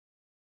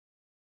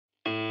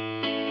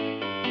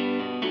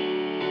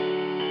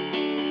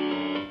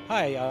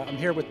Hi, I'm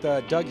here with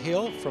Doug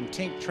Hill from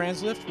Tink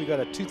Translift. We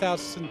got a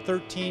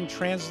 2013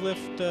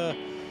 Translift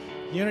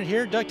unit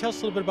here. Doug, tell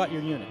us a little bit about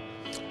your unit.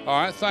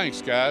 All right,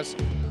 thanks guys.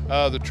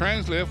 The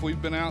Translift,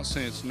 we've been out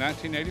since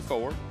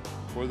 1984.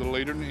 We're the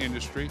leader in the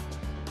industry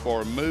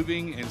for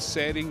moving and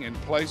setting and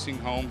placing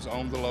homes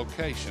on the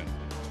location.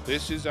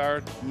 This is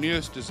our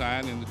newest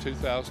design in the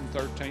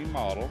 2013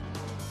 model.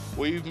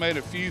 We've made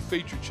a few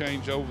feature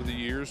changes over the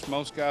years.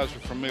 Most guys are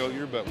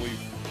familiar, but we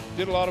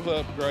did a lot of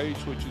upgrades,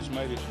 which has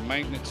made it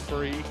maintenance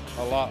free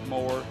a lot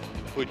more,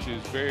 which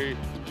is very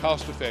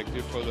cost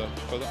effective for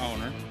the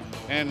owner.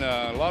 And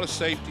a lot of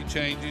safety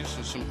changes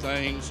and some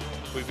things.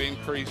 We've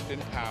increased in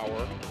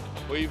power.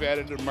 We've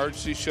added an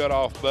emergency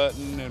shut-off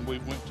button, and we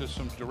went to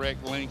some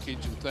direct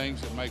linkage and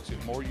things that makes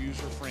it more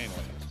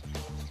user-friendly.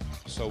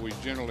 So we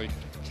generally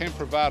can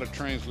provide a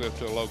translift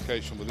to a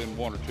location within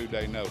 1 or 2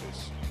 day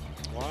notice.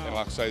 Wow. And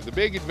like I say, the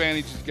big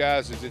advantages,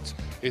 guys, is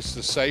it's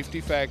the safety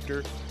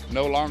factor,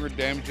 no longer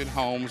damaging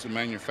homes. The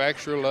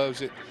manufacturer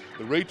loves it.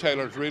 The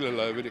retailers really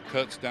love it. It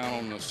cuts down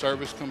on the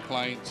service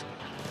complaints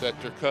that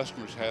their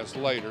customers has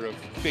later of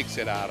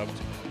fix-it items.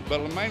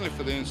 But mainly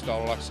for the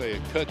installer, like I say,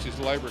 it cuts his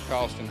labor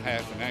cost in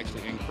half and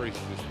actually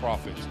increases his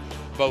profits,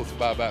 both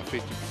by about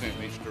 50%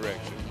 in each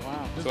direction.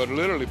 Wow. So it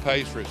literally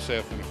pays for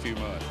itself in a few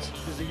months.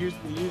 Does the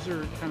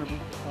user kind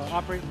of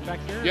operate back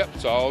here? Yep,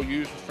 it's all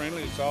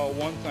user-friendly. It's all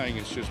one thing.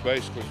 It's just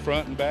basically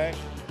front and back,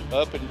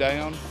 up and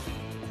down.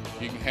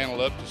 You can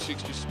handle up to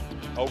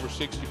over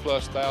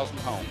 60,000+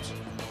 homes.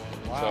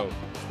 Wow. So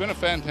it's been a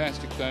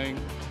fantastic thing.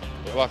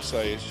 Like I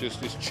say,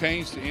 it's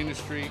changed the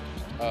industry.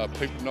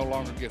 People no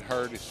longer get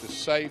hurt. It's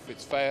just safe,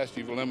 it's fast,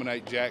 you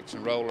eliminate jacks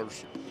and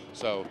rollers.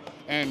 So,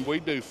 and we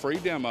do free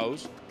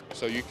demos,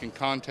 so you can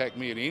contact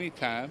me at any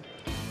time,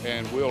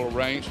 and we'll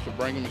arrange to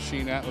bring a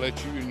machine out and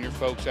let you and your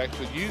folks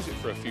actually use it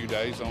for a few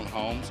days on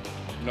homes.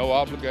 No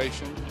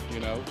obligation,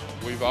 you know.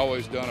 We've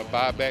always done a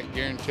buyback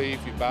guarantee.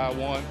 If you buy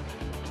one,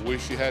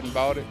 wish you hadn't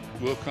bought it,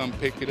 we'll come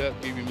pick it up,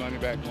 give you money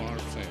back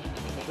 100%.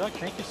 Well, Doug,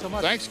 thank you so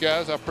much. Thanks,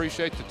 guys. I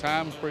appreciate the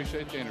time,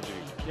 appreciate the interview.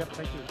 Yep,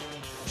 thank you.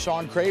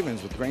 Sean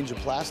Cravens with Granger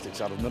Plastics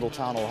out of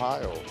Middletown,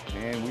 Ohio.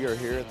 And we are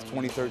here at the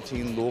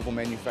 2013 Louisville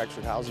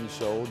Manufactured Housing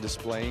Show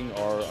displaying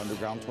our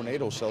underground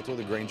tornado shelter,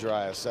 the Granger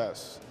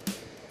ISS.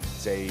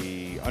 It's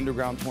a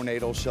underground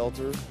tornado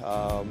shelter,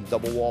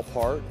 double wall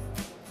part,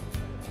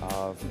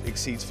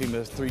 exceeds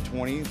FEMA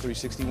 320 and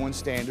 361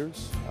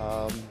 standards,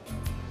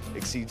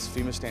 exceeds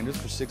FEMA standards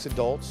for 6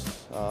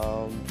 adults.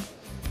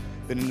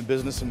 Been in the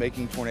business of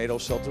making tornado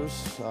shelters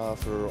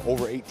for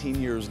over 18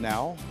 years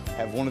now.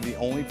 Have one of the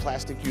only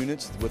plastic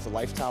units with a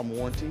lifetime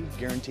warranty,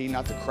 guaranteed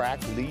not to crack,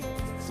 leak,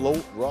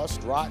 float,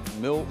 rust, rot,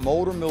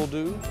 mold, or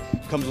mildew.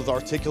 Comes with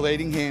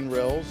articulating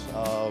handrails,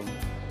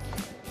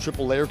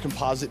 triple layer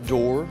composite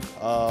door.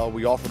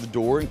 We offer the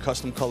door in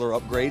custom color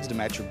upgrades to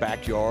match your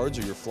backyards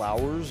or your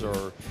flowers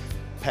or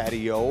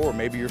patio, or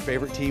maybe your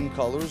favorite team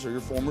colors or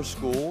your former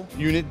school.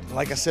 Unit,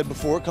 like I said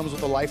before, it comes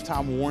with a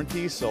lifetime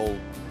warranty, so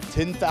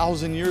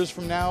 10,000 years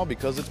from now,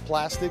 because it's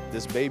plastic,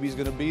 this baby's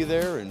gonna be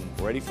there and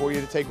ready for you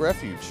to take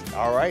refuge.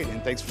 All right,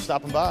 and thanks for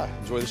stopping by.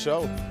 Enjoy the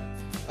show.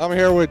 I'm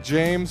here with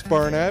James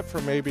Barnett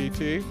from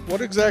ABT.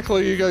 What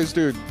exactly you guys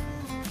do?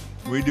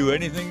 We do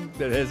anything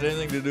that has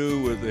anything to do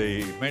with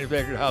a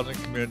manufactured housing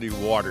community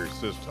water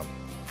system.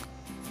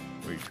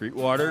 We treat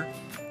water,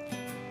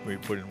 we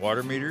put in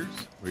water meters,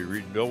 we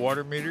read and bill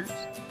water meters,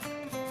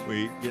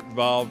 we get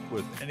involved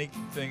with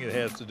anything that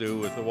has to do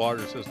with the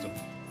water system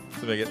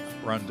to make it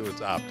run to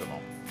its optimum.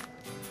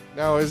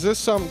 Now, is this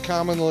something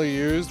commonly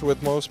used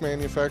with most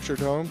manufactured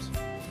homes?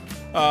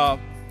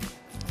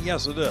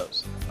 Yes, it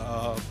is.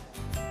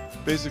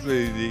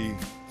 Basically,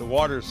 the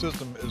water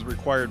system is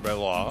required by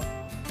law,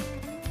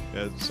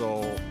 and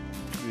so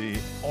the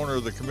owner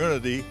of the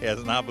community has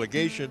an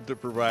obligation to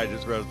provide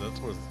his residents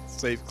with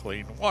safe,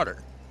 clean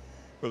water.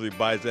 Whether he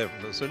buys that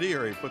from the city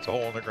or he puts a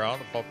hole in the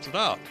ground and pumps it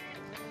out.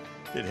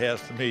 It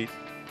has to meet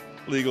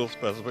legal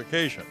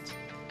specifications.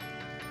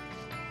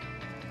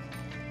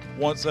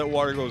 Once that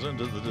water goes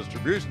into the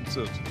distribution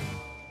system,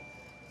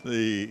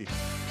 the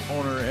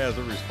owner has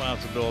a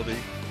responsibility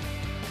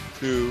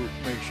to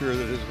make sure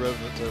that his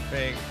residents are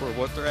paying for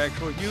what their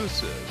actual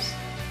use is.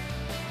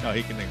 Now,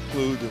 he can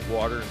include the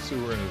water and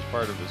sewer in as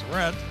part of his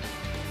rent,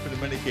 but in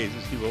many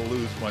cases he will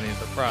lose money in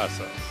the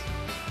process.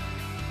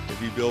 If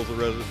he bills the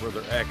resident for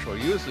their actual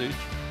usage,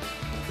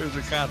 there's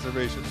a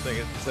conservation thing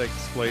that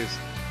takes place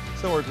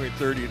somewhere between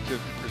 30 and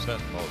 50%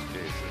 in most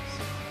cases.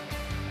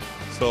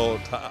 So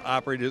to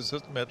operate his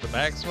system at the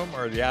maximum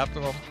or the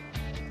optimum,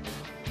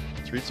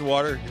 treats the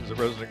water, gives the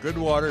resident good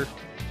water,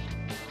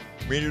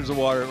 meters the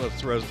water,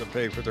 lets the resident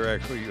pay for their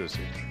actual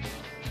usage.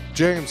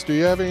 James, do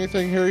you have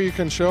anything here you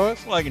can show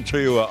us? Well, I can show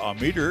you a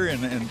meter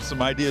and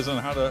some ideas on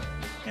how to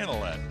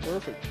handle that.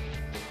 Perfect.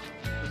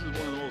 This is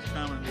one of the most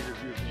common meters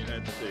used in the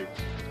United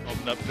States. It's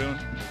called Neptune.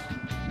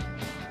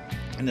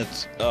 And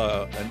it's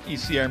an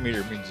ECR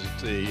meter, means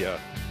it's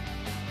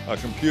a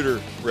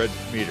computer-read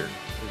meter.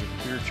 There's a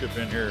computer chip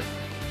in here,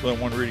 so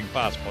only one reading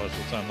possible. That's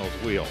what's on those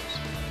wheels.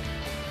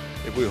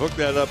 If we hook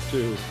that up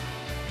to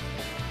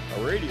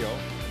a radio,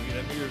 we and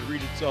that meter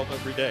reads itself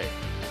every day.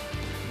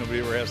 Nobody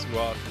ever has to go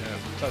out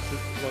and touch it,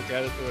 look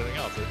at it, do anything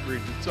else. It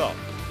reads itself.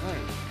 Right.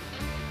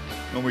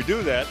 When we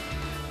do that,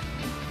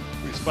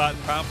 we spot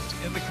problems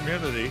in the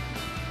community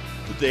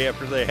the day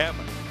after they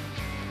happen.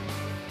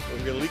 So if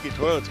we get leaky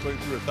toilets going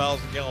through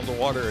 1,000 gallons of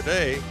water a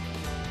day,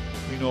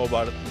 we know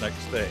about it the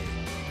next day.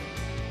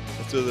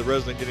 Instead of the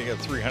resident getting a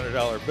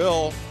 $300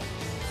 bill,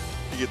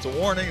 he gets a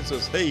warning and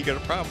says, hey, you got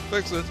a problem,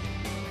 fix it.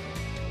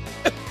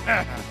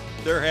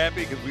 They're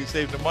happy because we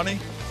saved them money.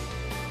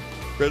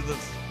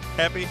 Residents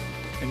happy,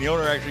 and the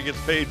owner actually gets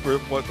paid for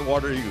what the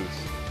water used.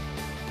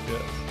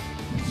 Yes.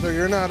 So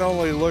you're not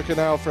only looking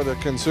out for the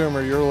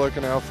consumer, you're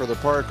looking out for the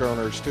park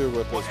owners too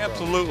with this.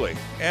 Absolutely,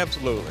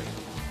 absolutely.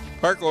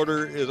 Park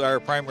owner is our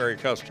primary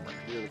customer.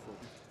 Beautiful.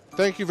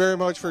 Thank you very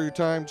much for your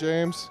time,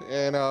 James,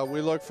 and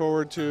we look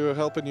forward to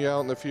helping you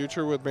out in the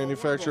future with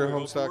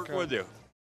ManufacturedHomes.com. manufacturedhomes.com. With you.